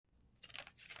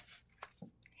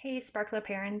Hey, Sparkler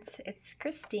parents, it's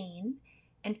Christine,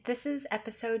 and this is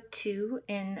episode 2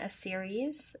 in a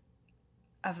series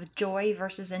of Joy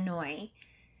versus Annoy.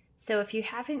 So, if you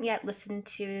haven't yet listened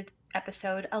to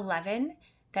episode 11,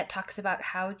 that talks about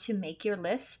how to make your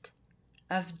list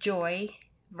of joy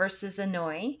versus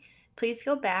annoy, please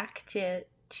go back to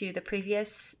the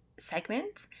previous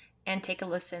segment and take a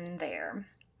listen there.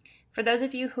 For those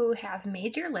of you who have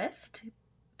made your list,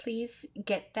 please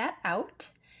get that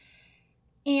out.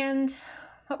 And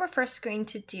what we're first going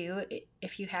to do,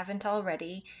 if you haven't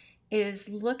already, is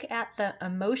look at the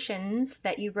emotions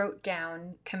that you wrote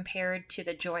down compared to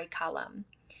the joy column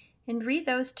and read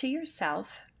those to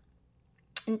yourself.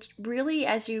 And really,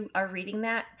 as you are reading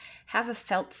that, have a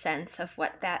felt sense of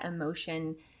what that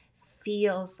emotion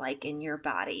feels like in your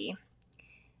body.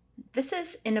 This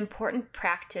is an important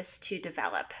practice to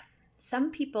develop. Some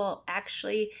people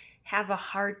actually have a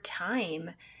hard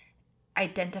time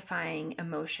identifying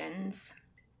emotions.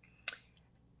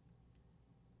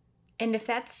 And if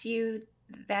that's you,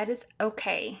 that is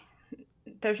okay.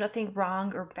 There's nothing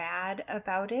wrong or bad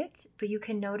about it, but you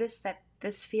can notice that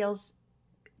this feels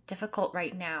difficult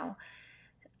right now.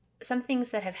 Some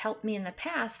things that have helped me in the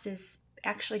past is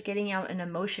actually getting out an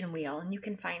emotion wheel, and you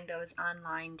can find those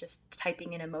online, just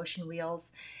typing in emotion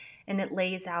wheels, and it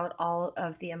lays out all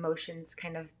of the emotions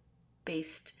kind of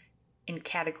based in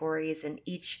categories, and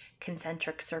each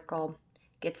concentric circle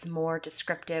gets more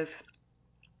descriptive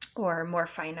or more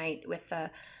finite with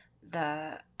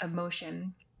the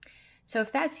emotion. So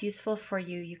if that's useful for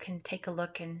you, you can take a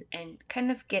look and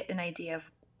kind of get an idea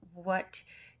of what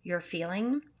you're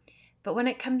feeling. But when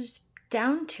it comes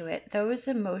down to it, those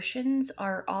emotions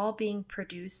are all being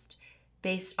produced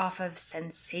based off of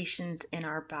sensations in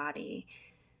our body.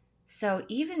 So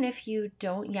even if you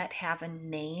don't yet have a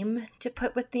name to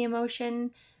put with the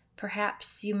emotion,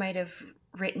 perhaps you might have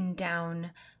written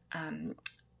down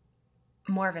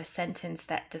more of a sentence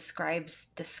that describes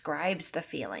the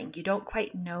feeling. You don't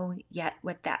quite know yet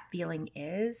what that feeling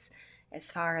is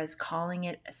as far as calling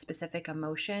it a specific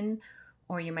emotion,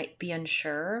 or you might be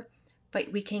unsure,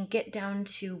 but we can get down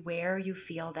to where you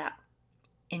feel that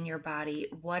in your body.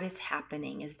 What is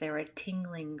happening? Is there a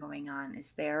tingling going on?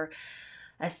 Is there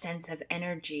a sense of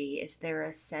energy? Is there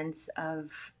a sense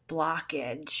of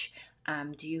blockage?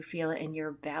 Do you feel it in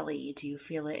your belly? Do you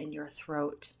feel it in your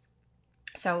throat?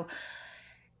 So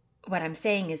what I'm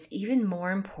saying is, even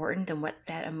more important than what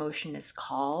that emotion is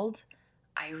called,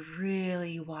 I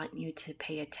really want you to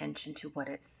pay attention to what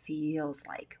it feels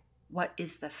like. What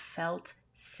is the felt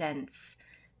sense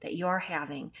that you're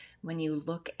having when you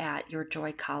look at your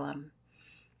joy column?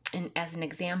 And as an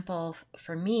example,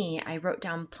 for me, I wrote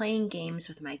down playing games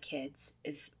with my kids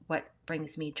is what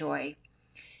brings me joy.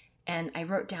 And I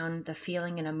wrote down the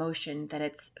feeling and emotion that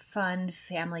it's fun,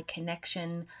 family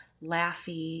connection,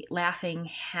 laughing,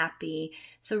 happy.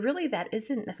 So really, that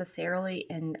isn't necessarily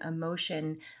an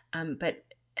emotion, but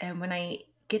when I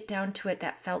get down to it,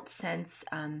 that felt sense,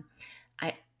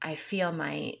 I feel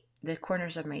the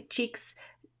corners of my cheeks,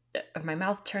 of my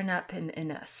mouth turn up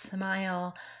in a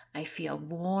smile. I feel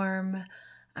warm.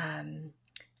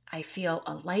 I feel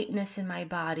a lightness in my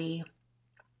body.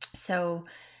 So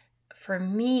for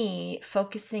me,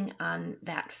 focusing on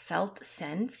that felt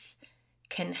sense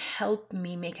can help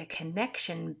me make a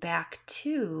connection back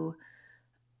to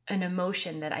an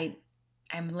emotion that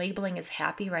I'm labeling as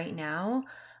happy right now.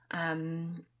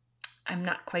 I'm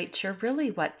not quite sure really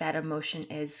what that emotion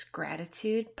is.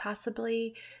 Gratitude,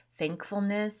 possibly,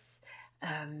 thankfulness.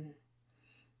 Um,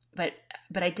 but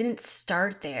I didn't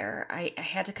start there. I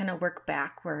had to kind of work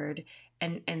backward,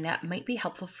 and that might be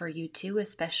helpful for you too,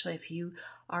 especially if you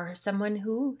are someone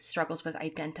who struggles with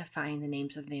identifying the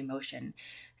names of the emotion.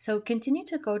 So continue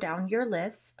to go down your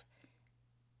list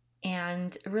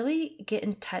and really get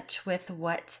in touch with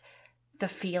what the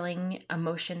feeling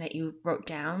emotion that you wrote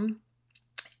down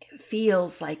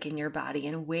feels like in your body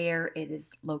and where it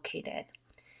is located.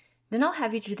 Then I'll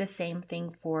have you do the same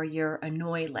thing for your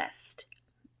annoy list.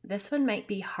 This one might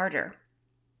be harder.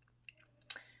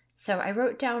 So I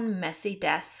wrote down messy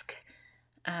desk.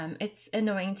 It's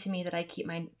annoying to me that I keep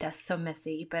my desk so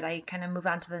messy, but I kind of move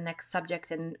on to the next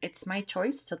subject, and it's my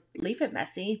choice to leave it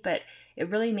messy, but it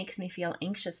really makes me feel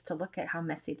anxious to look at how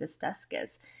messy this desk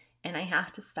is. And I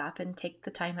have to stop and take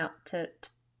the time out to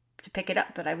pick it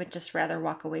up, but I would just rather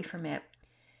walk away from it.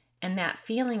 And that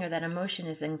feeling or that emotion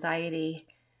is anxiety.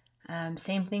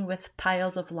 Same thing with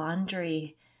piles of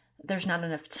laundry. There's not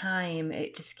enough time.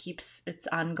 It's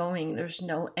ongoing. There's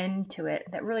no end to it.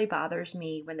 That really bothers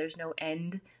me when there's no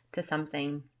end to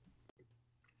something.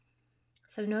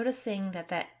 So noticing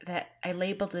that I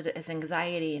labeled it as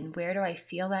anxiety, and where do I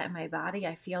feel that in my body?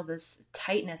 I feel this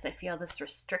tightness. I feel this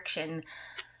restriction.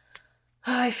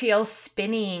 Oh, I feel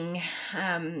spinning,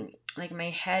 like my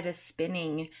head is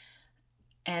spinning.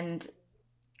 And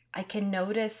I can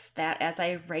notice that as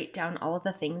I write down all of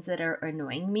the things that are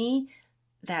annoying me,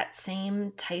 that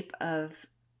same type of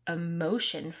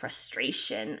emotion,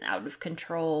 frustration, out of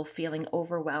control, feeling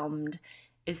overwhelmed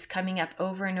is coming up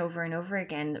over and over and over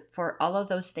again for all of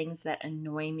those things that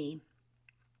annoy me.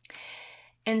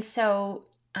 And so,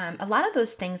 a lot of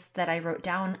those things that I wrote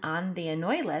down on the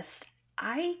annoy list,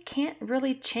 I can't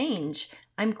really change.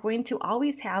 I'm going to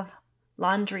always have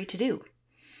laundry to do.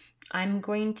 I'm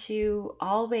going to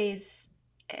always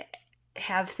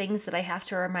have things that I have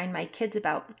to remind my kids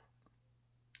about.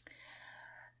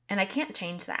 And I can't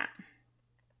change that.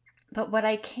 But what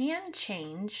I can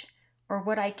change, or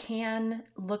what I can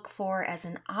look for as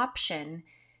an option,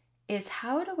 is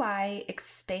how do I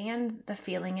expand the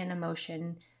feeling and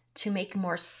emotion to make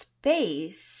more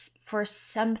space for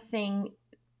something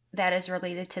that is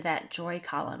related to that joy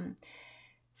column.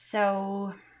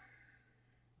 So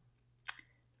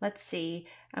let's see,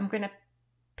 I'm going to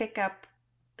pick up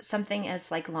something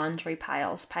as like laundry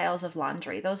piles of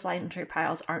laundry. Those laundry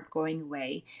piles aren't going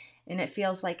away, and it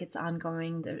feels like it's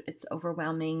ongoing. It's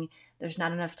overwhelming. There's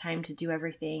not enough time to do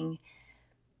everything.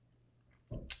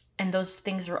 And those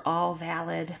things are all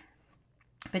valid.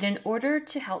 But in order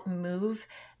to help move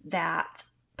that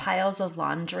piles of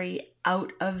laundry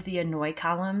out of the annoy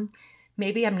column,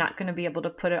 maybe I'm not going to be able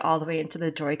to put it all the way into the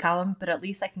joy column, but at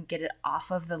least I can get it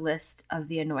off of the list of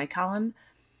the annoy column.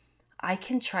 I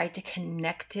can try to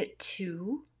connect it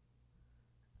to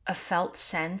a felt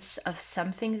sense of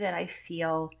something that I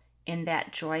feel in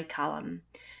that joy column.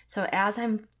 So as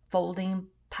I'm folding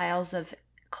piles of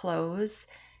clothes,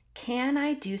 can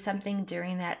I do something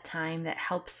during that time that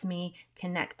helps me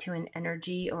connect to an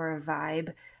energy or a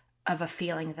vibe of a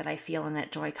feeling that I feel in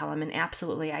that joy column? And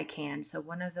absolutely I can. So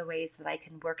one of the ways that I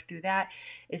can work through that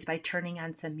is by turning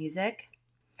on some music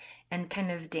and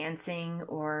kind of dancing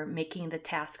or making the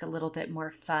task a little bit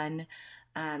more fun.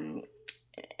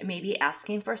 Maybe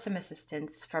asking for some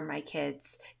assistance from my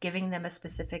kids, giving them a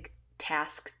specific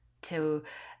task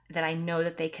that I know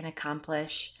that they can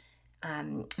accomplish,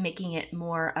 making it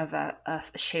more of a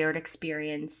shared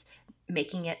experience,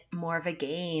 making it more of a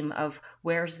game of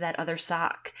where's that other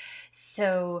sock.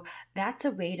 So that's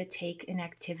a way to take an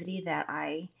activity that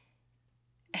I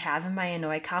have in my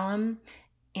annoy column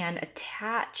and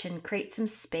attach and create some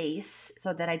space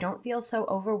so that I don't feel so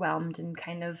overwhelmed and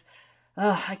kind of,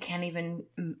 oh, I can't even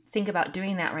think about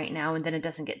doing that right now, and then it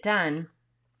doesn't get done.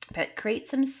 But create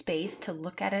some space to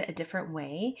look at it a different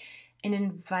way and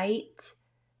invite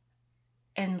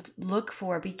and look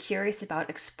for, be curious about,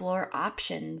 explore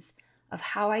options of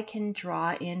how I can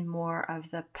draw in more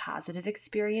of the positive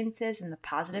experiences and the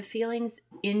positive feelings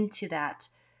into that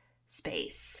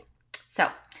space. So,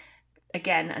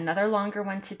 again, another longer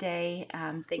one today.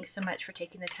 Thanks so much for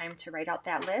taking the time to write out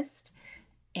that list.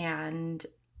 And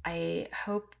I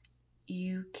hope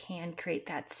you can create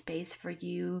that space for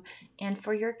you and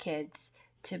for your kids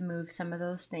to move some of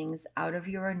those things out of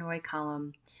your annoy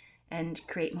column and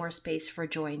create more space for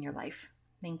joy in your life.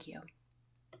 Thank you.